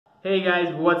Hey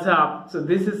guys, what's up? So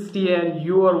this is Tia and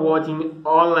you are watching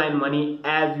Online Money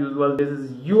as usual. This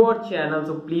is your channel,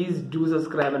 so please do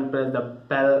subscribe and press the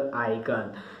bell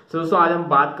icon. So दोस्तों आज हम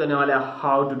बात करने वाले हैं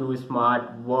how to do smart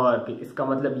work. इसका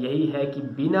मतलब यही है कि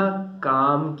बिना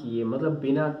काम किए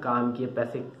बिना काम किए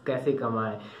पैसे कैसे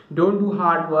कमाएं। Don't do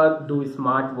hard work, do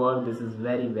smart work. This is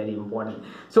very very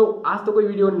important. सो आज तो कोई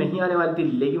वीडियो नहीं आने वाली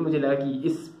थी, लेकिन मुझे लगा कि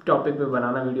इस टॉपिक पे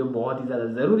बनाना वीडियो बहुत ही ज़्यादा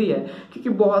ज़रूरी है, क्योंकि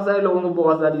बहुत सारे लोगों को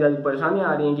बहुत ज़्यादा परेशानियां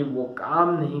आ रही हैं कि वो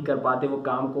काम नहीं कर पाते। वो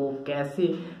काम को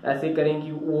कैसे ऐसे करें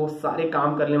कि वो सारे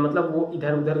काम कर लें, वो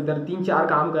इधर उधर 3-4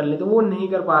 काम कर लें तो वो नहीं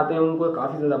कर पाते हैं, उनको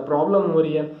काफ़ी ज़्यादा प्रॉब्लम हो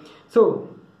रही है। So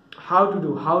how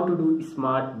to do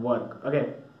smart work. Okay,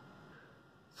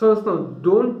 सो दोस्तों,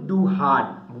 don't do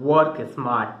hard work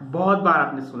smart. बहुत बार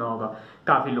आपने सुना होगा,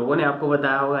 काफी लोगों ने आपको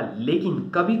बताया होगा, लेकिन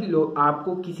कभी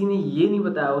आपको किसी ने ये नहीं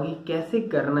बताया होगा कि कैसे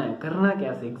करना है, करना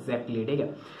कैसे एग्जैक्टली। ठीक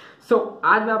है, सो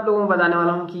आज मैं आप लोगों को बताने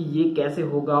वाला हूं कि ये कैसे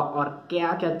होगा और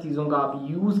क्या क्या चीजों का आप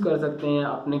यूज कर सकते हैं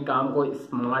अपने काम को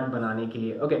स्मार्ट बनाने के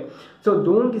लिए। ओके, सो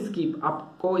डोंट स्किप,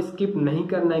 आपको स्किप नहीं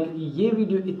करना है, क्योंकि ये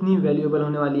वीडियो इतनी वैल्यूएबल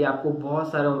होने वाली है। आपको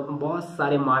बहुत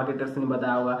सारे मार्केटर्स ने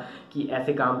बताया होगा कि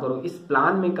ऐसे काम करो, इस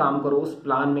प्लान में काम करो, उस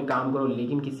प्लान में काम करो,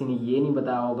 लेकिन किसी ने ये नहीं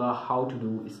बताया होगा how to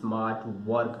do smart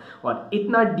work. और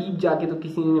इतना डीप जाके तो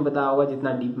किसी ने नहीं बताया होगा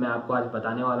जितना डीप मैं आपको आज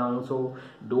बताने वाला हूँ। So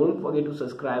don't forget to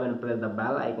subscribe and press the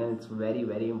bell icon. It's very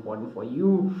very important for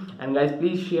you. And guys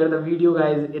please share the video.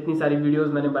 Guys इतनी सारी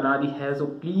वीडियोस मैंने बना दी है, so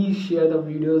please share the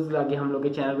videos ताकि हम लोग के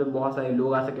चैनल पे बहुत सारे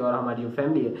लोग आ सके और हमारी जो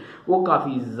फैमिली है वो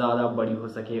काफी ज्यादा बड़ी हो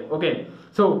सके। Okay,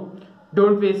 so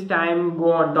don't waste time, go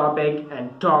on topic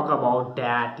and talk about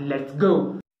that. Let's go.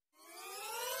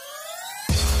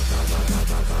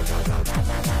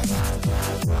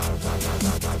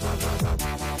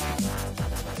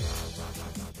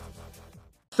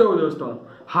 So दोस्तों,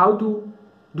 how to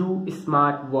do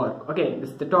smart work. Okay, this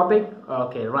is the topic.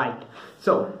 Okay, right.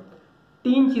 So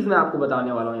 3 चीज मैं आपको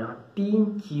बताने वाला हूँ यहाँ, 3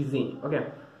 चीजें। Okay,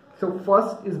 so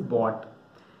first is bot,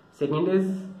 second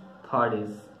is, third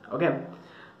is. Okay,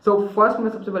 so first मैं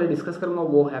सबसे पहले डिस्कस करूंगा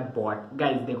वो है बॉट।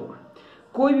 गाइस देखो,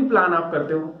 कोई भी प्लान आप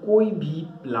करते हो, कोई भी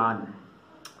प्लान,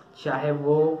 चाहे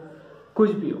वो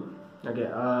कुछ भी हो। ओके,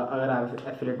 अगर आप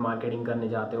एफिलिएट मार्केटिंग करने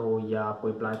जाते हो या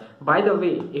कोई प्लान, बाय द वे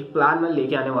एक प्लान मैं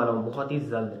लेके आने वाला हूँ बहुत ही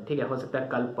जल्द। ठीक है, हो सकता है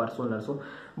कल परसों नरसों,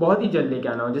 बहुत ही जल्द लेके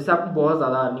आना हो, जिससे आपको बहुत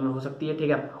ज्यादा अर्निंग हो सकती है।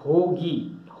 ठीक है, होगी।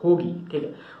 ठीक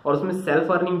है, और उसमें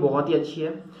सेल्फ अर्निंग बहुत ही अच्छी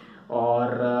है और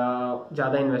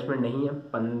ज़्यादा इन्वेस्टमेंट नहीं है,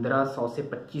 1500 से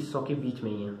 2500 के बीच में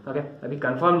ही है। ओके, अभी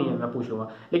कंफर्म नहीं है, मैं पूछ लूँगा,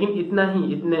 लेकिन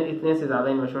इतने से ज़्यादा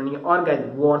इन्वेस्टमेंट नहीं है। और गाइस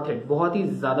वर्थ इट, बहुत ही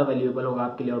ज़्यादा वैल्यूएबल होगा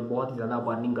आपके लिए और बहुत ही ज़्यादा आप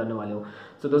अर्निंग करने वाले हो।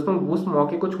 सो दोस्तों, उस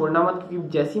मौके को छोड़ना मत, क्योंकि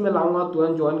जैसे ही मैं लाऊंगा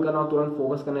तुरंत ज्वाइन करना, तुरंत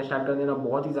फोकस करना स्टार्ट कर देना।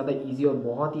 बहुत ही ज़्यादा ईजी और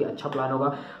बहुत ही अच्छा प्लान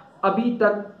होगा। अभी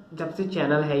तक जब से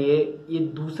चैनल है ये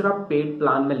दूसरा पेड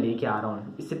प्लान मैं लेके आ रहा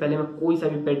हूँ। इससे पहले मैं कोई सा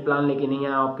भी पेड प्लान लेके नहीं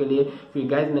आया आपके लिए, क्योंकि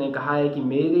गाइज मैंने कहा है कि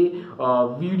मेरे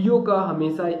वीडियो का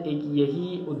हमेशा एक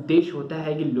यही उद्देश्य होता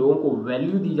है कि लोगों को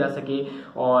वैल्यू दी जा सके।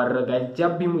 और गाइज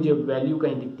जब भी मुझे वैल्यू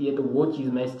कहीं दिखती है तो वो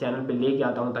चीज़ मैं इस चैनल पे लेके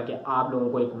आता हूँ, ताकि आप लोगों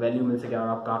को एक वैल्यू मिल सके और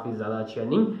आप काफ़ी ज़्यादा अच्छी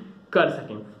अर्निंग कर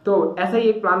सकें। तो ऐसा ही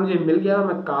एक प्लान मुझे मिल गया,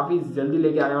 मैं काफी जल्दी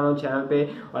लेके आने वाला हूँ चैनल पे।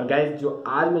 और गाइज जो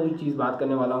आज मैं जो चीज बात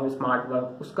करने वाला हूँ स्मार्ट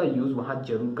वर्क, उसका यूज वहां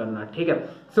जरूर करना। ठीक है,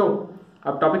 सो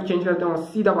अब टॉपिक चेंज करते हैं और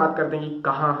सीधा बात करते हैं कि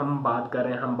कहाँ हम बात कर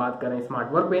रहे हैं। हम बात कर रहे हैं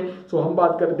स्मार्ट वर्क पे। सो हम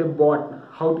बात कर रहे थे bot,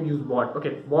 how to use bot. Okay,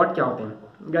 bot क्या होते हैं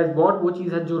गाइज? बॉट वो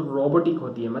चीज है जो रोबोटिक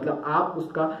होती है, आप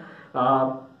उसका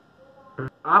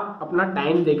आप अपना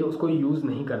टाइम देके उसको यूज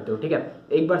नहीं करते हो। ठीक है,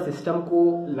 एक बार सिस्टम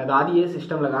लगा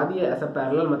दिए ऐसा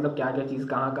पैरेलल, क्या क्या चीज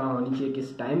कहाँ होनी चाहिए,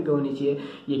 किस टाइम पे होनी चाहिए,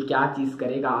 ये क्या चीज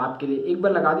करेगा आपके लिए, एक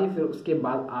बार लगा दिए, फिर उसके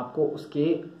बाद आपको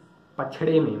उसके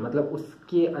पछड़े में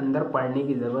उसके अंदर पढ़ने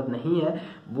की जरूरत नहीं है,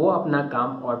 वो अपना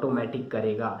काम ऑटोमेटिक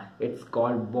करेगा। इट्स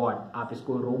कॉल्ड बॉट, आप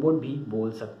इसको रोबोट भी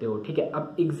बोल सकते हो। ठीक है,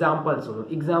 अब एग्जांपल सुनो।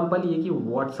 एग्जांपल ये कि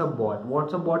व्हाट्सएप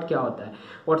बॉट क्या होता है।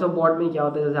 व्हाट्सएप बॉट में क्या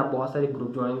होता है, जैसे आप बहुत सारे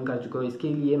ग्रुप ज्वाइन कर चुके हो, इसके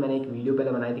लिए मैंने एक वीडियो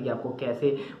पहले बनाई थी कि आपको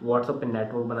कैसे व्हाट्सएप पे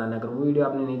नेटवर्क बनाना। अगर वो वीडियो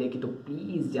आपने नहीं देखी तो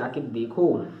प्लीज जाके देखो।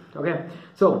 ओके,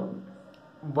 सो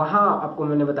वहाँ आपको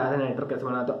मैंने बताया था नेटवर्क कैसे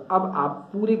बनाना। तो अब आप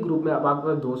पूरे ग्रुप में, अब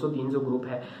आपका 200-300 ग्रुप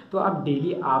है, तो आप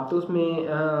डेली आप तो उसमें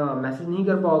मैसेज नहीं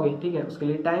कर पाओगे। ठीक है, उसके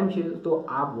लिए टाइम चाहिए, तो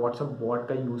आप व्हाट्सएप बॉट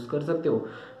का यूज़ कर सकते हो।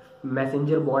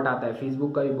 मैसेंजर बॉट आता है,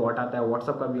 फेसबुक का भी बॉट आता है,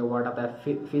 व्हाट्सअप का भी बॉट आता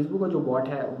है। फेसबुक का जो बॉट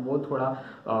है वो थोड़ा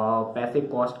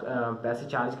पैसे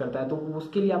चार्ज करता है, तो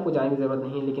उसके लिए आपको जाने की जरूरत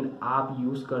नहीं है, लेकिन आप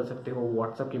यूज़ कर सकते हो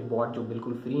व्हाट्सअप के बॉट जो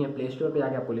बिल्कुल फ्री है। प्ले स्टोर पर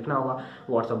जाके आपको लिखना होगा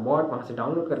व्हाट्सअप बॉट, वहाँ से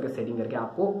डाउनलोड करके सेटिंग करके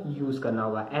आपको यूज़ करना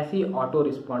होगा। ऐसे ही ऑटो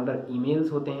रिस्पॉन्डर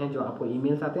ईमेल्स होते हैं, जो आपको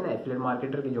ईमेल्स आते हैं ना एफिलिएट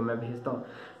मार्केटर के, जो मैं भेजता हूँ।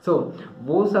 सो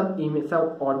वो सब ईमेल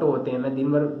सब ऑटो होते हैं, मैं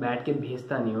दिन भर बैठ के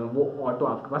भेजता नहीं हूँ, वो ऑटो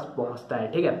आपके पास पहुँचता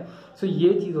है, ठीक है। सो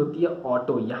ये चीज़ होती है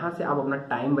ऑटो। यहाँ से आप अपना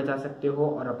टाइम बचा सकते हो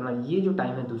और अपना ये जो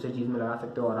टाइम है दूसरी चीज़ में लगा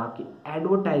सकते हो, और आपकी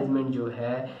एडवर्टाइजमेंट जो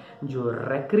है, जो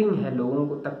रेकरिंग है, लोगों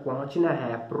को तक पहुँचना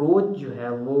है, अप्रोच जो है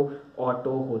वो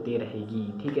ऑटो होती रहेगी,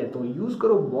 ठीक है। तो यूज़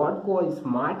करो बॉट को,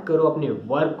 स्मार्ट करो अपने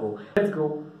वर्क को। Let's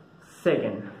go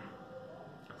second.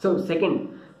 So second,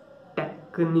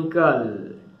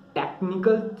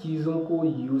 technical चीज़ों को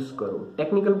यूज़ करो।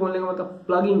 टेक्निकल बोलने का मतलब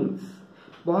प्लगइन्स,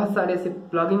 बहुत सारे ऐसे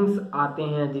प्लगइन्स आते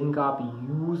हैं जिनका आप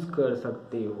यूज़ कर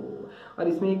सकते हो, और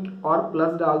इसमें एक और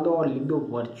प्लस डाल दो और लिख दो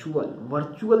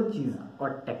वर्चुअल चीज़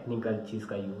और टेक्निकल चीज़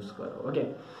का यूज़ करो, ओके।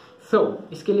 सो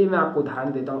इसके लिए मैं आपको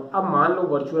उदाहरण देता हूँ। अब मान लो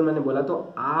वर्चुअल मैंने बोला,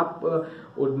 तो आप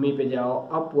उडमी पे जाओ,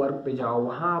 अपवर्क पे जाओ,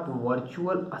 वहाँ आप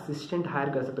वर्चुअल असिस्टेंट हायर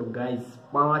कर सकते हो गाइस।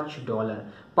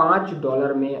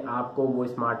 $5 में आपको वो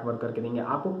स्मार्ट वर्क करके देंगे।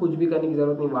 आपको कुछ भी करने की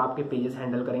जरूरत नहीं, वो आपके पेजेस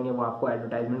हैंडल करेंगे, वो आपको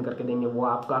एडवर्टाइजमेंट करके देंगे, वो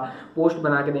आपका पोस्ट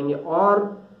बना के देंगे,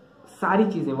 और सारी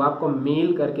चीज़ें वो आपको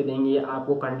मेल करके देंगे।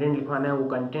 आपको कंटेंट लिखवाना है वो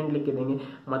कंटेंट लिख के देंगे।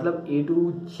 मतलब A to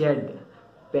Z,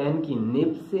 पेन की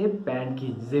निब से पैंट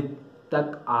की जिप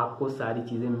तक आपको सारी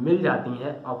चीज़ें मिल जाती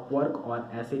हैं अपवर्क और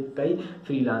ऐसे कई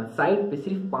फ्रीलांस साइट पे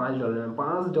सिर्फ $5 में।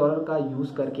 $5 का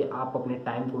यूज़ करके आप अपने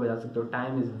टाइम को बचा सकते हो।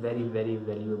 Time is very very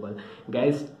valuable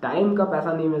guys. Time का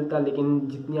पैसा नहीं मिलता, लेकिन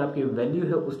जितनी आपकी वैल्यू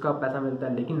है उसका पैसा मिलता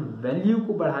है। लेकिन वैल्यू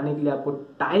को बढ़ाने के लिए आपको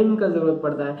टाइम का ज़रूरत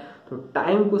पड़ता है, तो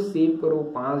टाइम को सेव करो।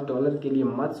 $5 के लिए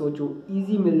मत सोचो,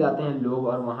 ईजी मिल जाते हैं लोग,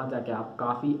 और वहाँ जाके आप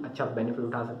काफ़ी अच्छा बेनिफिट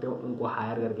उठा सकते हो उनको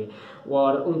हायर करके।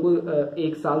 और उनको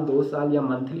 1 साल 2 साल या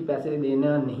मंथली पैसे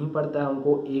देना नहीं पड़ता है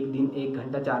उनको। एक दिन 1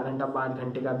 घंटा 4 घंटा 5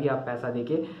 घंटे का भी आप पैसा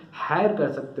देके हायर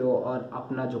कर सकते हो, और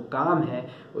अपना जो काम है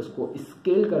उसको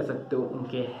स्केल कर सकते हो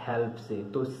उनके हेल्प से।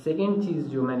 तो सेकेंड चीज़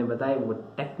जो मैंने बताया वो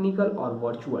टेक्निकल और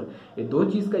वर्चुअल, ये 2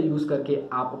 चीज़ का यूज़ करके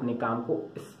आप अपने काम को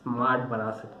स्मार्ट बना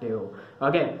सकते हो,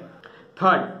 okay.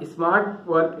 Third, smart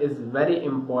work is very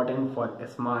important for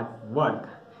smart work.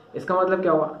 इसका मतलब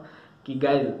क्या हुआ कि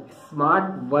गाइस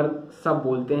स्मार्ट वर्क सब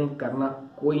बोलते हैं, करना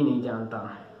कोई नहीं जानता,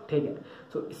 ठीक है।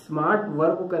 सो स्मार्ट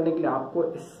वर्क को करने के लिए आपको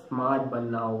स्मार्ट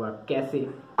बनना होगा। कैसे?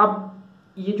 अब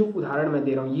ये जो उदाहरण मैं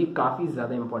दे रहा हूँ ये काफ़ी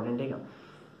ज़्यादा इंपॉर्टेंट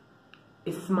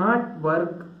है। स्मार्ट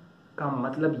वर्क का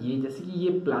मतलब ये, जैसे कि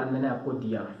ये प्लान मैंने आपको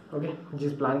दिया, ओके,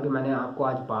 जिस प्लान के मैंने आपको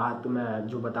आज बात मैं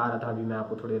जो बता रहा था अभी मैं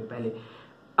आपको थोड़ी देर पहले,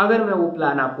 अगर मैं वो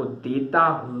प्लान आपको देता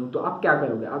हूँ तो आप क्या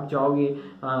करोगे? आप जाओगे,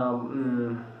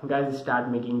 guys start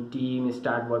making team,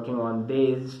 start working on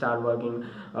this, start working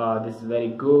this very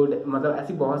good, मतलब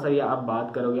ऐसी बहुत सारी आप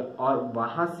बात करोगे और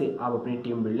वहाँ से आप अपनी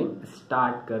टीम बिल्डिंग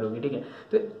स्टार्ट करोगे, ठीक है।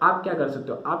 तो आप क्या कर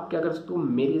सकते हो? आप क्या कर सकते हो?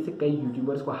 मेरे जैसे कई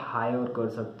यूट्यूबर्स को हायर कर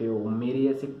सकते हो, मेरे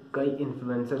जैसे कई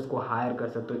इन्फ्लुएंसर्स को हायर कर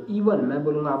सकते हो। इवन मैं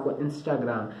बोलूँगा आपको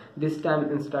Instagram, this time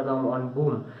Instagram on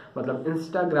boom, मतलब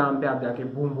इंस्टाग्राम पे आप जाके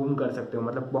बूम बूम कर सकते हो।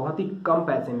 मतलब बहुत ही कम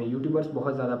पैसे में, यूट्यूबर्स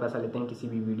बहुत ज़्यादा पैसा लेते हैं किसी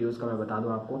भी वीडियोस का, मैं बता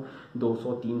दूं आपको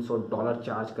 $200-300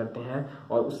 चार्ज करते हैं,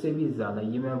 और उससे भी ज़्यादा,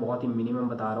 ये मैं बहुत ही मिनिमम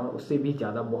बता रहा हूँ, उससे भी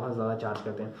ज़्यादा बहुत ज़्यादा चार्ज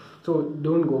करते हैं। So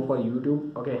don't go for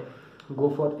YouTube, okay, go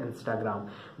for Instagram.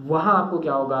 वहाँ आपको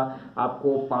क्या होगा,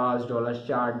 आपको $5, $4,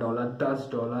 $10,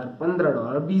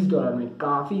 $15, $20 में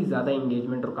काफ़ी ज़्यादा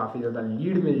इंगेजमेंट और काफ़ी ज़्यादा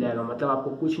लीड मिल जाएगा। मतलब आपको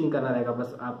कुछ नहीं करना रहेगा,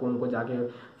 बस आपको उनको जाके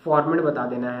फॉर्मेट बता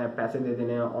देना है, पैसे दे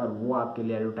देने हैं, और वो आपके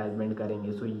लिए एडवर्टाइजमेंट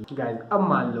करेंगे। सो गाइस, अब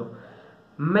मान लो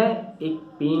मैं एक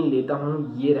पेन लेता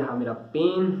हूँ, ये रहा मेरा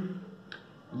पेन,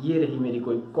 ये रही मेरी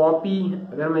कोई कॉपी।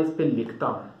 अगर मैं इस पर लिखता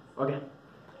हूँ, ओके,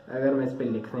 अगर मैं इस पर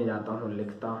लिखने जाता हूँ,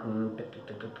 लिखता हूँ, टिक टिक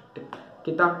टिक टिक टिक,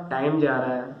 कितना टाइम जा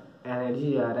रहा है,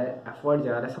 एनर्जी जा रहा है, एफर्ट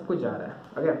जा रहा है, सब कुछ जा रहा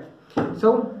है, ओके।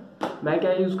 सो मैं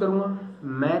क्या यूज़ करूँगा?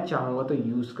 मैं चाहूँगा तो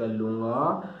यूज़ कर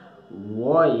लूँगा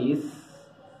वॉइस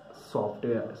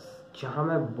सॉफ्टवेयर्स, जहाँ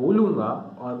मैं बोलूँगा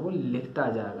और वो लिखता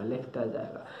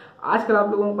जाएगा। आजकल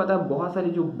आप लोगों को पता है बहुत सारे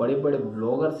जो बड़े बड़े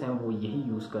ब्लॉगर्स हैं वो यही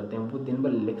यूज़ करते हैं। वो दिन भर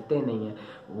लिखते नहीं हैं,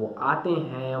 वो आते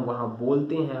हैं, वहाँ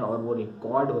बोलते हैं, और वो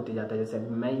रिकॉर्ड होते जाता है। जैसे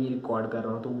मैं ये रिकॉर्ड कर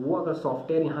रहा हूँ, तो वो अगर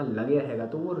सॉफ्टवेयर यहाँ लगे रहेगा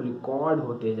तो वो रिकॉर्ड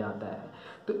होते जाता है।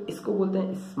 तो इसको बोलते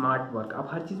हैं स्मार्ट वर्क। आप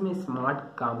हर चीज़ में स्मार्ट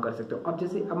काम कर सकते हो। अब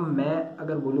जैसे अब मैं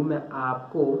अगर बोलूँ, मैं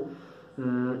आपको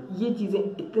ये चीज़ें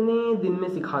इतने दिन में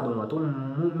सिखा दूंगा। तो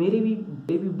मेरे भी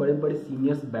बड़े बड़े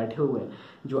सीनियर्स बैठे हुए हैं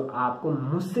जो आपको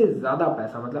मुझसे ज़्यादा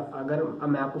पैसा, मतलब अगर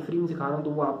मैं आपको फ्री में सिखा रहा हूँ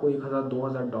तो वो आपको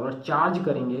 1000-2000 डॉलर चार्ज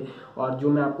करेंगे, और जो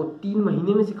मैं आपको 3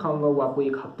 महीने में सिखाऊंगा वो आपको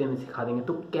 1 हफ्ते में सिखा देंगे।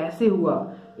 तो कैसे हुआ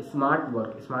स्मार्ट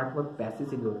वर्क? स्मार्ट वर्क पैसे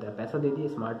से भी होता है, पैसा दे दिए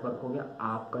स्मार्ट वर्क हो गया,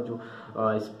 आपका जो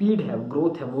स्पीड है,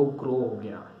 ग्रोथ है, वो ग्रो हो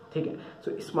गया। ठीक है,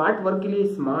 सो स्मार्ट वर्क के लिए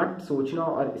स्मार्ट सोचना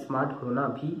और स्मार्ट होना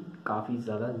भी काफ़ी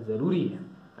ज़्यादा ज़रूरी है।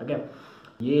 ओके,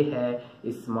 ये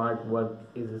है smart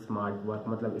work is smart work,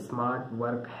 मतलब स्मार्ट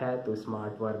वर्क है तो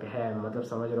स्मार्ट वर्क है, मतलब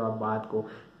समझ रहे हो आप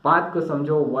बात को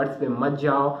समझो, वर्ड्स पे मत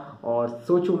जाओ और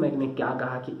सोचो मैंने क्या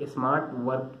कहा कि smart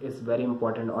work is very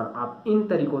important. और आप इन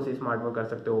तरीकों से स्मार्ट वर्क कर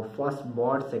सकते हो, first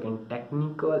baud, second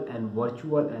technical and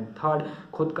virtual, and third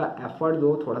खुद का एफर्ट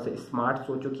दो, थोड़ा सा स्मार्ट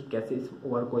सोचो कि कैसे इस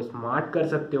वर्क को स्मार्ट कर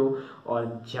सकते हो, और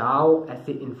जाओ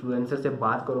ऐसे इन्फ्लुएंसर से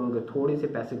बात करोगे, थोड़े से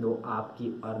पैसे दो,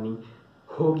 आपकी अर्निंग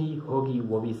होगी,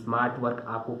 वो भी स्मार्ट वर्क,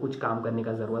 आपको कुछ काम करने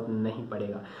का जरूरत नहीं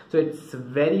पड़ेगा। So it's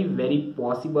very very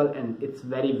possible and it's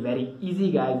very very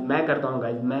easy guys. मैं करता हूँ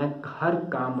गाइज, मैं हर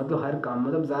काम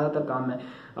मतलब ज़्यादातर काम मैं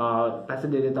पैसे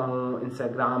दे देता हूँ,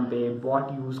 इंस्टाग्राम पे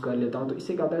बॉट यूज़ कर लेता हूँ, तो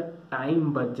इससे क्या होता है,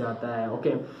 टाइम बच जाता है।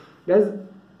 ओके गाइज,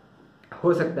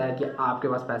 हो सकता है कि आपके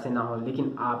पास पैसे ना हो,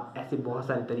 लेकिन आप ऐसे बहुत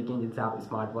सारे तरीके हैं जिनसे आप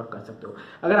स्मार्ट वर्क कर सकते हो।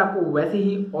 अगर आपको ऐसे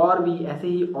ही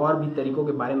और भी तरीकों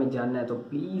के बारे में जानना है तो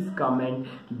please comment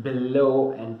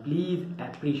below and please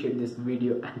appreciate this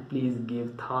video and please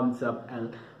give Thums up and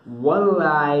 1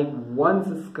 like, 1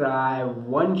 subscribe,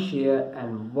 1 share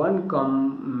and 1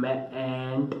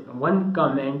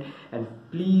 comment, and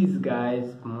please guys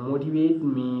motivate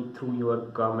me through your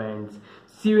comments.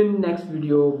 See you in the next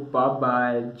video. Bye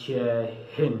bye. Jai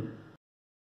Hind.